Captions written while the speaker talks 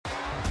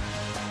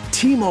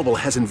T-Mobile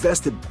has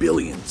invested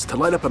billions to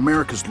light up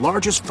America's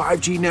largest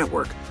 5G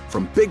network,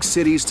 from big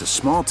cities to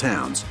small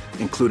towns,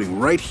 including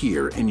right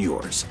here in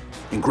yours.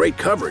 And great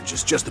coverage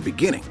is just the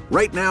beginning.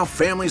 Right now,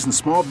 families and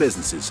small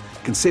businesses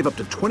can save up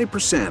to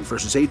 20%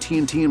 versus AT&T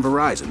and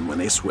Verizon when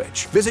they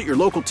switch. Visit your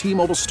local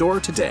T-Mobile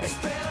store today.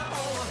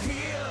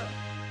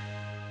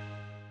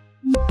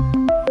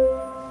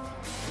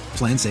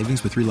 Plan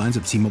savings with 3 lines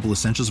of T-Mobile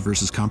Essentials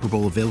versus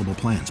comparable available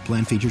plans.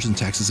 Plan features and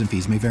taxes and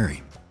fees may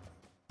vary.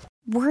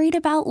 Worried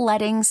about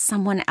letting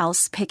someone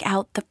else pick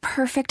out the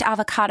perfect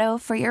avocado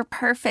for your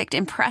perfect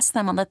impress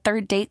them on the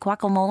third date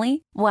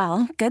guacamole?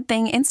 Well, good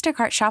thing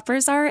Instacart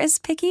shoppers are as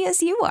picky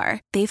as you are.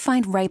 They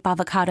find ripe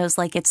avocados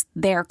like it's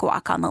their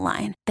guac on the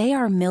line. They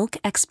are milk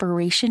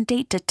expiration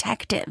date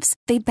detectives.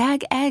 They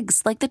bag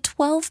eggs like the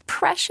 12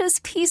 precious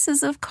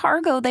pieces of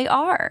cargo they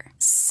are.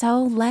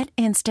 So let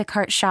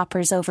Instacart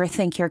shoppers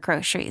overthink your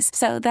groceries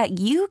so that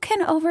you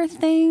can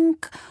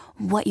overthink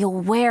what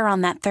you'll wear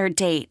on that third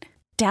date.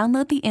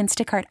 Download the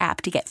Instacart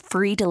app to get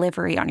free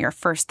delivery on your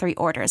first 3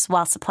 orders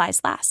while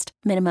supplies last.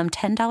 Minimum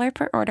 $10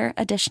 per order.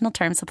 Additional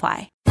terms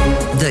apply.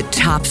 The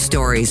top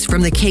stories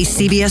from the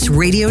KCBS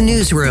Radio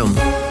Newsroom.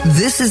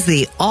 This is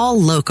the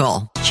All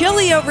Local.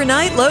 Chilly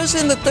overnight, lows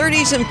in the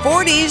 30s and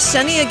 40s.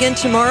 Sunny again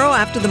tomorrow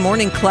after the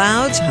morning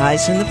clouds,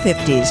 highs in the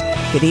 50s.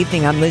 Good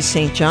evening, I'm Liz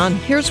St. John.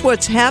 Here's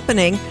what's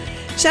happening.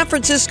 San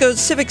Francisco's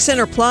Civic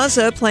Center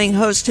Plaza playing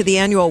host to the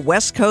annual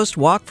West Coast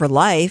Walk for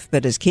Life.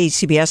 But as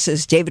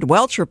KCBS's David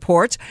Welch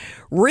reports,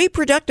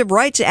 reproductive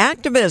rights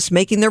activists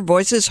making their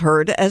voices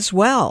heard as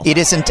well. It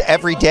isn't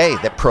every day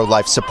that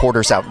pro-life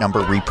supporters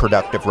outnumber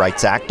reproductive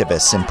rights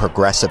activists in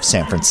progressive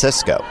San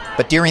Francisco.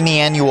 But during the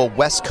annual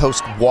West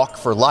Coast Walk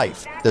for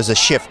Life, there's a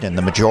shift in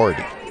the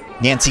majority.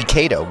 Nancy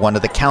Cato, one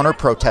of the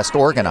counter-protest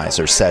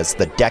organizers, says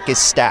the deck is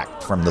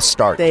stacked from the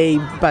start. They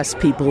bust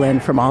people in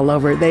from all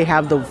over. They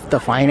have the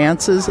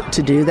finances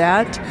to do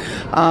that.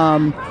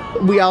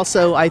 We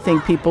also, I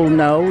think people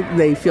know,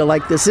 they feel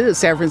like this is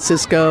San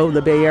Francisco,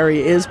 the Bay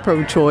Area is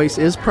pro-choice,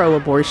 is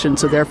pro-abortion,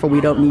 so therefore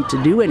we don't need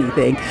to do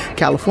anything.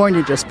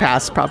 California just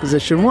passed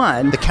Proposition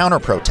 1. The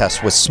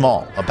counter-protest was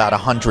small, about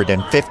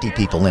 150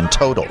 people in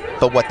total.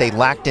 But what they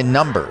lacked in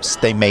numbers,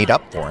 they made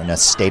up for in a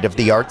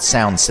state-of-the-art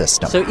sound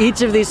system. So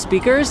each of these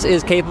speakers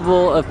is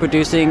capable of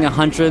producing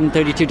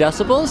 132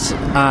 decibels,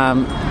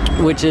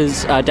 which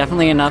is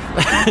definitely enough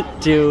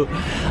to...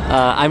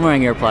 I'm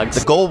wearing earplugs.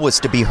 The goal was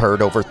to be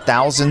heard over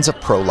thousands of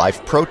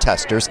pro-life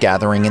protesters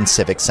gathering in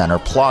Civic Center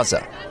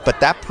Plaza. But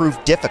that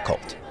proved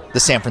difficult. The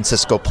San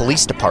Francisco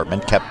Police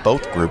Department kept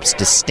both groups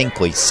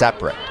distinctly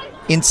separate.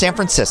 In San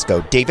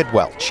Francisco, David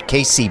Welch,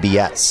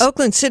 KCBS.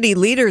 Oakland City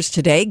leaders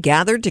today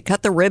gathered to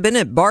cut the ribbon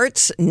at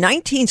BART's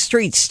 19th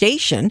Street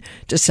station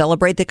to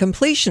celebrate the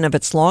completion of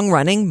its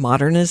long-running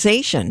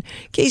modernization.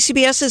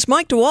 KCBS's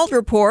Mike DeWald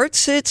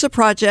reports it's a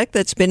project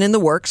that's been in the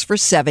works for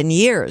 7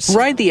 years.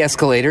 Ride the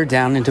escalator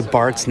down into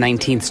BART's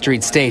 19th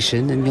Street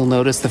station, and you'll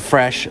notice the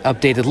fresh,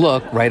 updated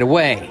look right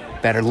away.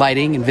 Better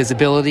lighting and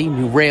visibility,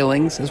 new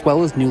railings, as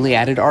well as newly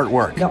added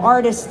artwork. The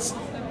artists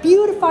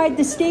beautified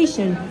the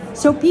station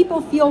so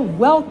people feel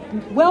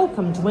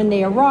welcomed when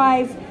they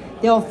arrive.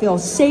 They'll feel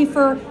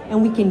safer,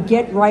 and we can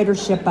get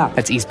ridership up.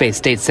 That's East Bay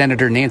State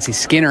Senator Nancy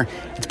Skinner.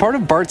 It's part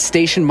of BART's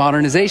station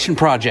modernization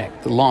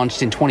project that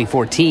launched in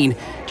 2014.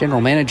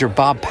 General Manager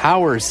Bob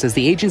Powers says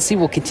the agency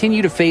will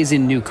continue to phase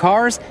in new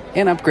cars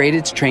and upgrade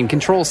its train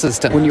control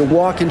system. When you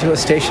walk into a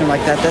station like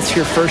that, that's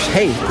your first,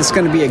 hey, this is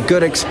going to be a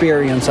good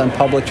experience on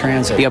public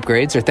transit. The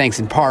upgrades are thanks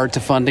in part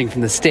to funding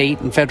from the state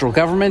and federal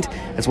government,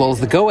 as well as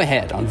the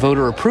go-ahead on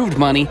voter-approved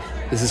money.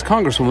 This is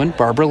Congresswoman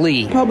Barbara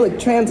Lee. Public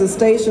transit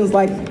stations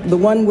like the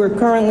one we're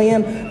currently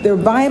in, they're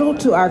vital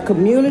to our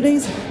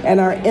communities and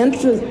are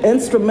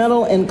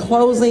instrumental in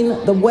closing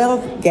the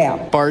wealth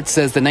gap. BART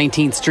says the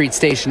 19th Street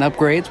station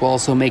upgrades will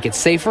also make it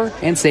safer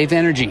and save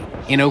energy.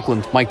 In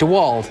Oakland, Mike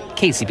DeWald,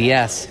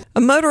 KCBS. A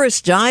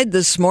motorist died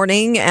this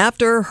morning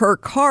after her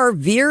car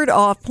veered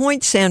off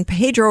Point San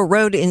Pedro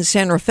Road in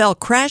San Rafael,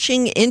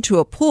 crashing into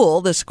a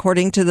pool. This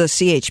according to the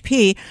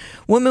CHP.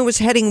 Woman was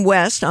heading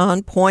west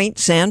on Point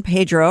San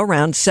Pedro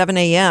around 7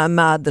 a.m.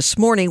 This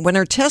morning when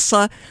her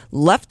Tesla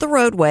left the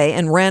roadway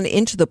and ran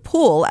into the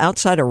pool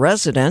outside a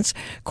residence.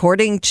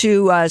 According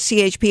to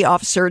CHP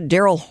officer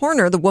Daryl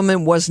Horner, the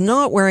woman was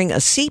not wearing a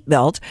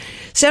seatbelt.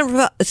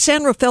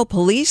 San Rafael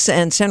Police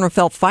and San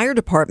Rafael Fire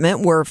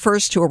Department were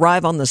first to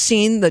arrive on the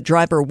scene. The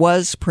driver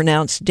was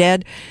pronounced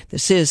dead.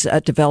 This is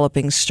a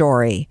developing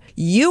story.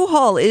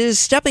 U-Haul is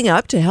stepping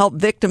up to help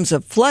victims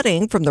of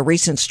flooding from the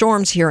recent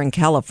storms here in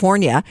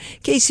California.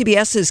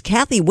 KCBS's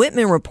Kathy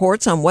Whitman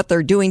reports on what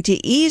they're doing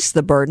to ease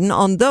the burden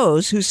on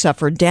those who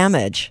suffered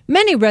damage.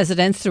 Many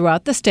residents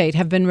throughout the state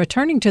have been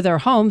returning to their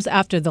homes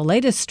after the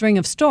latest string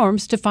of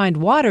storms to find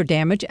water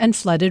damage and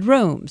flooded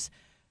rooms.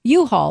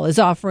 U-Haul is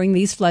offering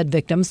these flood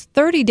victims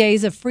 30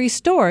 days of free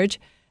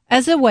storage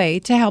as a way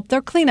to help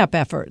their cleanup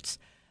efforts.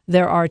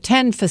 There are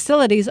 10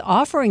 facilities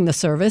offering the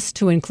service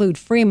to include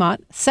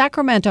Fremont,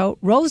 Sacramento,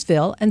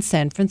 Roseville, and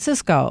San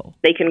Francisco.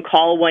 They can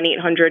call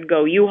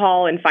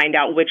 1-800-GO-U-Haul and find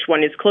out which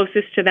one is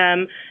closest to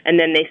them, and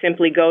then they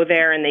simply go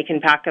there and they can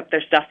pack up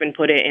their stuff and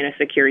put it in a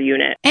secure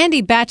unit.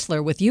 Andy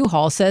Batchelor with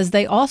U-Haul says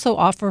they also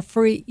offer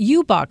free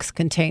U-Box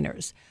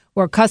containers,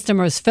 where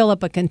customers fill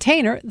up a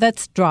container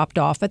that's dropped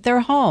off at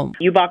their home.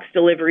 U-Box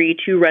delivery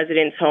to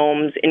residents'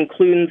 homes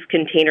includes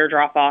container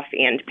drop-off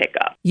and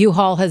pickup.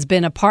 U-Haul has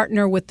been a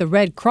partner with the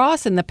Red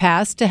Cross in the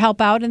past to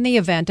help out in the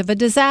event of a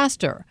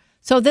disaster.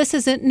 So this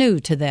isn't new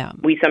to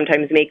them. We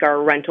sometimes make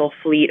our rental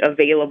fleet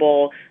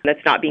available that's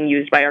not being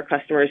used by our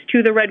customers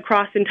to the Red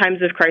Cross in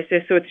times of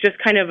crisis, so it's just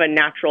kind of a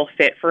natural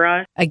fit for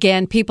us.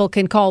 Again, people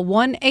can call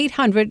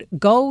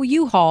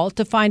 1-800-GO-U-Haul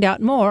to find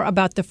out more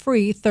about the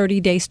free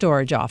 30-day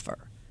storage offer.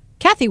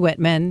 Kathy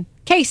Whitman,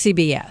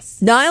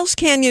 KCBS. Niles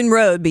Canyon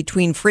Road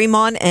between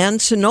Fremont and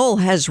Sunol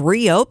has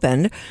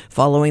reopened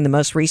following the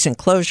most recent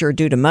closure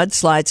due to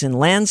mudslides and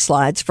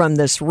landslides from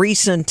this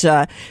recent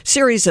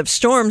series of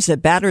storms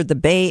that battered the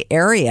Bay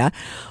Area.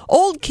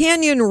 Old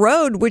Canyon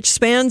Road, which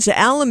spans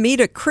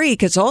Alameda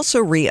Creek, has also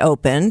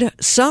reopened.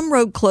 Some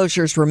road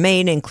closures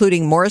remain,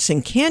 including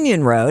Morrison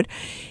Canyon Road.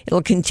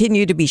 It'll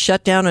continue to be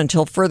shut down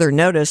until further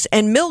notice.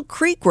 And Mill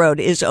Creek Road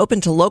is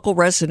open to local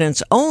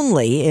residents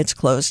only. It's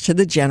closed to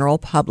the general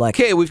public.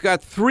 Okay, we've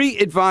got 3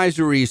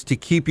 advisories to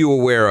keep you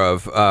aware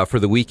of for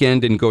the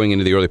weekend and going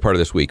into the early part of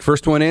this week.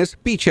 First one is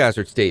beach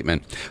hazard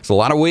statement. There's a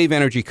lot of wave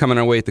energy coming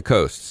our way at the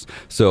coasts.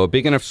 So a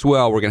big enough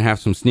swell, we're going to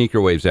have some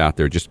sneaker waves out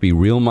there. Just be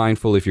real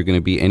mindful if you're going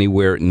to be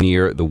anywhere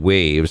near the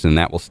waves, and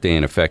that will stay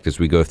in effect as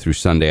we go through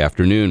Sunday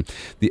afternoon.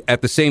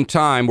 At the same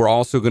time, we're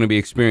also going to be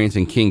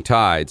experiencing king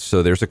tides.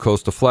 So there's a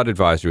coastal flood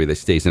advisory that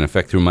stays in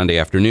effect through Monday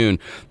afternoon.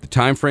 The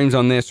time frames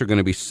on this are going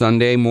to be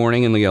Sunday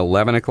morning in the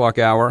 11 o'clock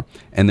hour,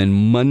 and then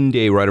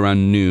Monday right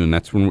around noon.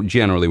 That's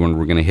generally when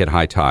we're going to hit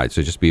high tide,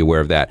 so just be aware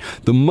of that.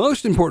 The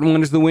most important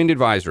one is the wind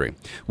advisory,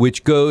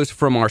 which goes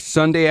from our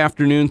Sunday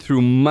afternoon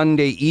through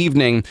Monday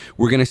evening.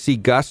 We're going to see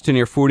gusts to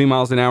near 40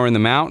 miles an hour in the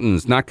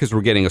mountains, not because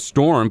we're getting a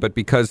storm, but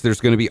because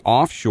there's going to be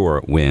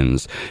offshore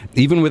winds.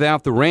 Even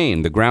without the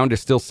rain, the ground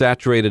is still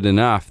saturated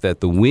enough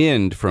that the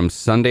wind from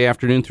Sunday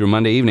afternoon through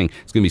Monday evening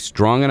is going to be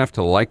strong enough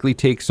to likely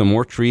take some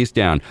more trees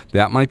down.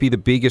 That might be the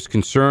biggest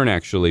concern,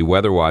 actually,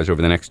 weather-wise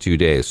over the next 2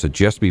 days, so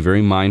just be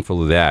very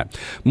mindful of that.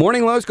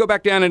 Morning lows go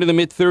back down into the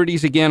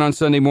mid-30s again on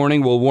Sunday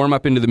morning. We'll warm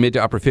up into the mid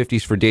to upper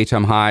 50s for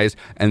daytime highs,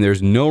 and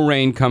there's no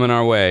rain coming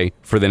our way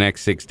for the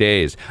next 6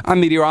 days. I'm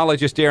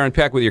meteorologist Aaron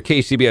Peck with your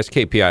KCBS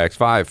KPIX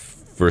 5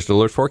 First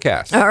Alert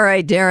Forecast. All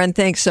right, Darren,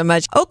 thanks so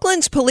much.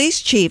 Oakland's police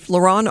chief,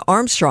 LaRon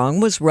Armstrong,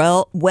 was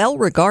well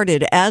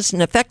regarded as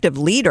an effective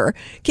leader.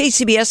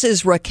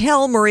 KCBS's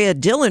Raquel Maria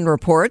Dillon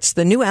reports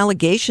the new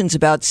allegations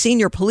about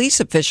senior police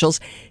officials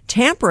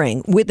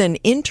tampering with an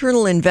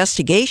internal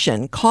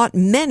investigation caught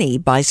many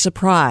by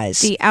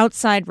surprise. The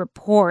outside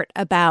report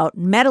about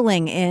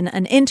meddling in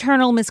an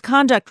internal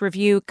misconduct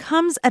review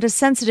comes at a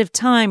sensitive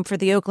time for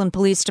the Oakland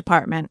Police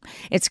Department.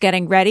 It's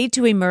getting ready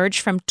to emerge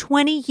from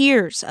 20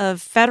 years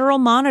of federal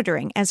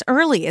monitoring as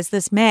early as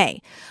this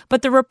May.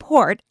 But the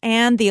report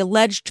and the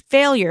alleged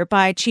failure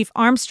by Chief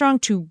Armstrong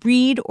to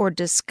read or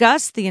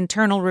discuss the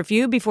internal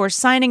review before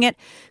signing it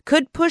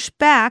could push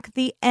back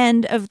the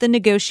end of the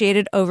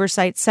negotiated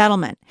oversight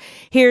settlement.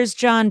 Here's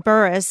John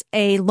Burris,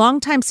 a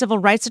longtime civil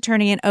rights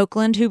attorney in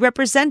Oakland who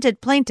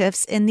represented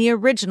plaintiffs in the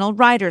original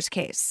Riders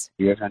case.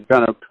 Yes, I've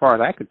done, as far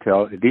as I could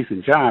tell, a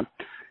decent job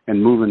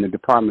in moving the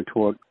department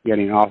toward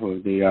getting off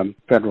of the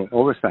federal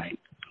oversight.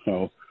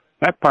 So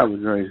that part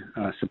was very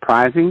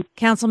surprising.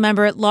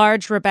 Councilmember at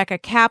large Rebecca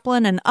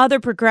Kaplan and other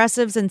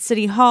progressives in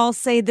City Hall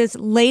say this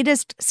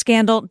latest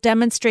scandal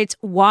demonstrates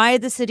why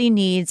the city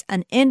needs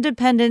an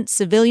independent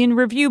civilian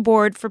review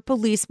board for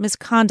police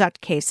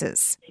misconduct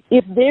cases.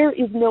 If there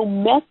is no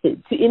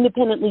method to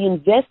independently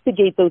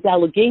investigate those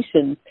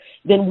allegations,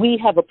 then we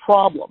have a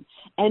problem.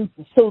 And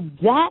so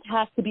that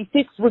has to be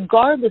fixed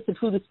regardless of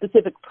who the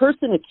specific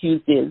person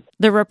accused is.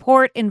 The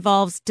report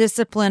involves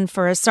discipline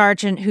for a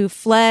sergeant who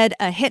fled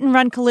a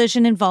hit-and-run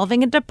collision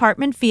involving a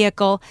department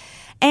vehicle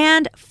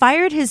and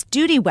fired his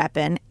duty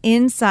weapon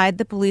inside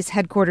the police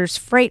headquarters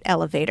freight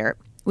elevator.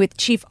 With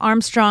Chief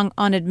Armstrong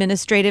on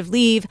administrative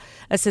leave,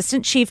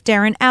 Assistant Chief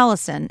Darren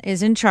Allison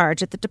is in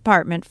charge at the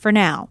department for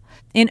now.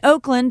 In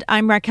Oakland,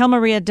 I'm Raquel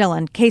Maria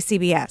Dillon,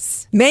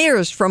 KCBS.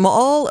 Mayors from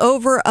all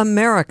over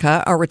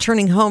America are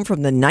returning home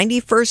from the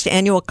 91st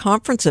Annual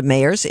Conference of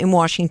Mayors in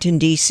Washington,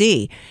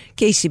 D.C.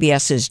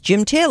 KCBS's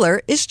Jim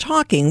Taylor is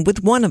talking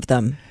with one of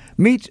them.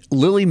 Meet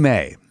Lily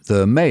May,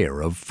 the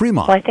mayor of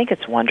Fremont. Well, I think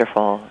it's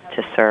wonderful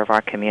to serve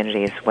our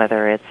communities,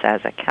 whether it's as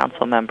a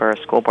council member, a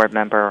school board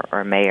member,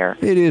 or mayor.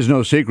 It is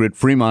no secret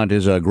Fremont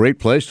is a great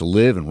place to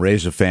live and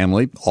raise a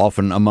family,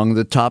 often among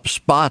the top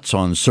spots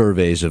on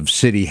surveys of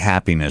city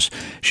happiness.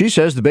 She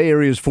says the Bay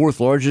Area's fourth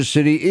largest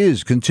city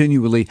is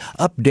continually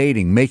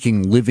updating,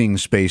 making living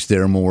space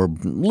there more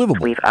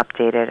livable. We've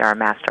updated our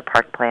master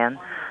park plan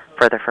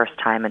for the first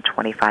time in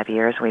 25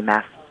 years. We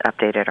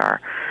updated our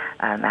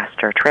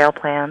master trail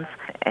plans,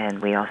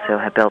 and we also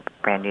have built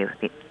brand new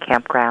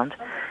campground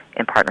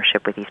in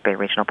partnership with East Bay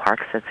Regional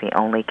Parks. It's the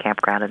only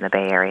campground in the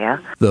Bay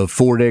Area. The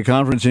 4-day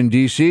conference in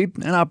D.C.,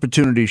 an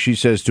opportunity, she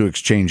says, to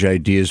exchange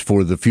ideas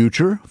for the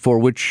future, for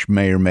which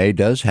Mayor May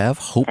does have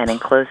hope. And in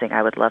closing,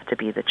 I would love to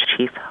be the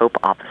Chief Hope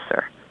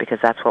Officer, because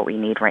that's what we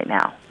need right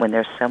now. When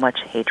there's so much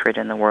hatred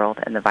in the world,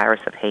 and the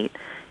virus of hate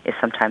is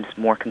sometimes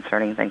more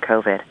concerning than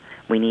COVID,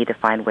 we need to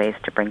find ways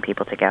to bring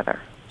people together.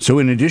 So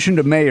in addition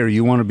to Mayor,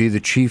 you want to be the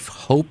Chief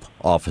Hope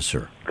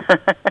Officer.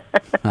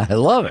 I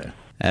love it.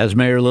 As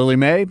Mayor Lily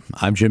May,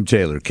 I'm Jim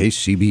Taylor,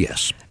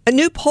 KCBS. A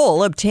new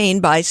poll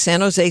obtained by San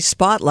Jose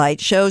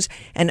Spotlight shows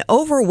an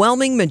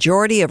overwhelming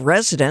majority of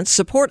residents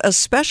support a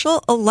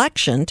special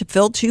election to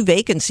fill 2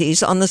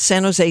 vacancies on the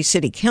San Jose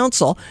City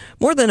Council,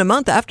 more than a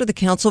month after the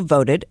council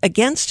voted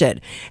against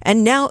it.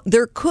 And now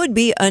there could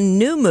be a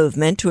new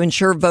movement to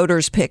ensure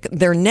voters pick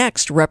their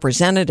next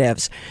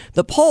representatives.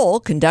 The poll,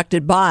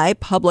 conducted by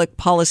Public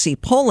Policy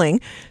Polling,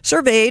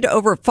 surveyed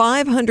over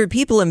 500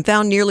 people and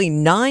found nearly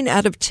 9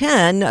 out of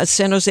 10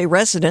 San Jose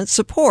residents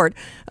support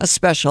a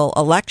special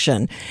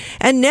election.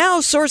 And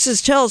now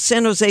sources tell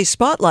San Jose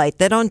Spotlight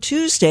that on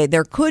Tuesday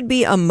there could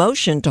be a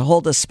motion to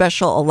hold a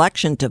special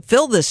election to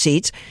fill the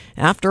seats.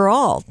 After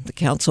all, the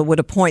council would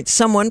appoint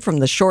someone from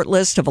the short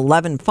list of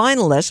 11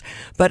 finalists,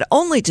 but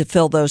only to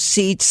fill those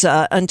seats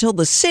until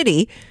the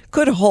city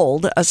could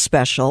hold a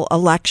special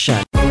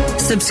election.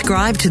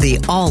 Subscribe to the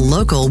All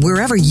Local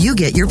wherever you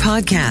get your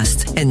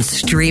podcasts and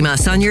stream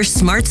us on your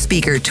smart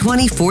speaker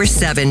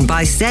 24/7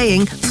 by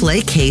saying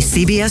play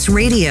KCBS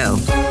Radio.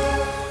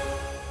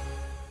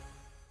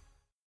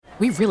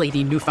 We really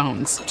need new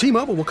phones.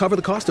 T-Mobile will cover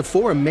the cost of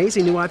 4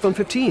 amazing new iPhone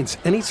 15s,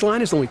 and each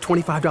line is only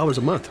 $25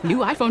 a month. New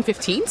iPhone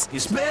 15s?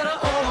 It's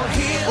better over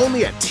here.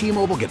 Only at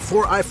T-Mobile, get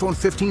 4 iPhone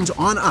 15s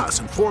on us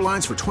and 4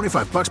 lines for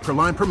 $25 per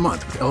line per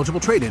month with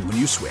eligible trade-in when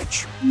you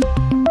switch.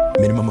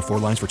 Minimum of 4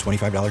 lines for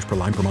 $25 per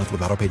line per month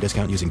with autopay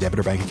discount using debit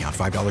or bank account.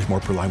 $5 more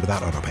per line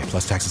without autopay,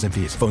 plus taxes and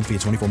fees. Phone fee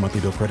at 24 monthly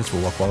bill credits for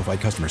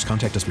well-qualified customers.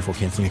 Contact us before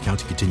canceling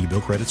account to continue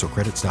bill credits or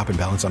credit stop and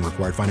balance on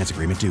required finance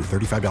agreement due.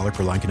 $35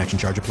 per line connection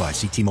charge applies.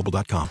 See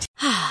T-Mobile.com.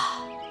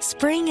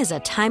 Spring is a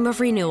time of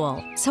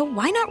renewal, so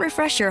why not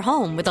refresh your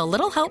home with a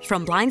little help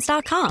from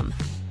Blinds.com?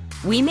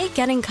 We make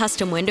getting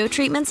custom window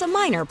treatments a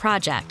minor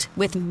project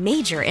with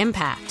major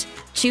impact.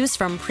 Choose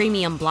from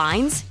premium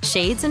blinds,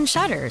 shades, and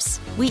shutters.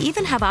 We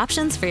even have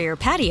options for your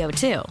patio,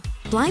 too.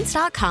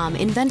 Blinds.com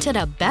invented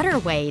a better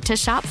way to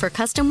shop for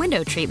custom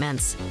window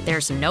treatments.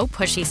 There's no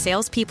pushy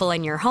salespeople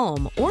in your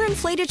home or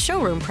inflated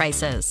showroom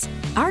prices.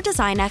 Our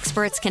design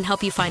experts can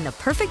help you find the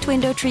perfect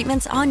window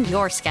treatments on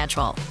your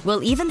schedule.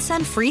 We'll even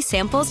send free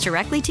samples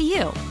directly to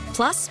you.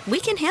 Plus, we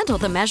can handle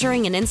the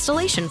measuring and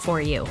installation for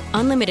you.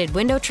 Unlimited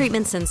window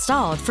treatments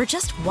installed for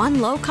just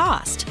one low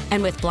cost.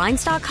 And with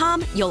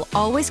Blinds.com, you'll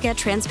always get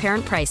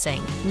transparent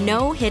pricing.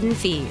 No hidden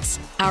fees.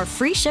 Our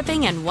free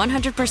shipping and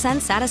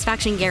 100%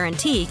 satisfaction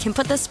guarantee can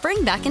put the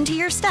spring back into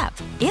your step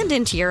and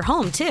into your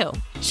home, too.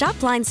 Shop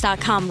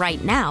Blinds.com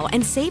right now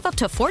and save up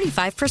to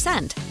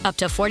 45%. Up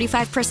to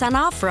 45%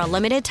 off for a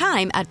limited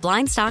time at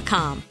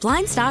Blinds.com.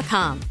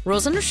 Blinds.com.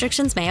 Rules and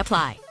restrictions may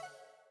apply.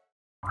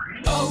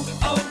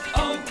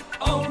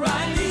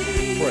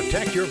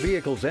 Protect your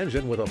vehicle's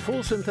engine with a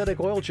full synthetic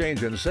oil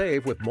change and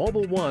save with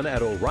Mobil 1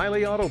 at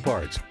O'Reilly Auto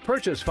Parts.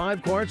 Purchase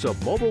 5 quarts of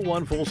Mobil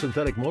 1 full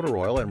synthetic motor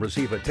oil and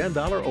receive a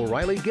 $10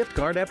 O'Reilly gift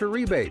card after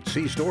rebate.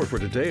 See store for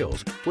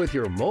details. With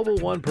your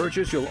Mobil 1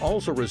 purchase, you'll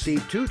also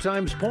receive 2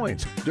 times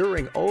points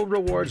during O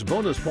Rewards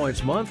Bonus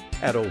Points Month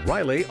at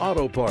O'Reilly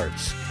Auto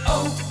Parts.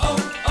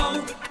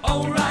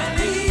 O'Reilly.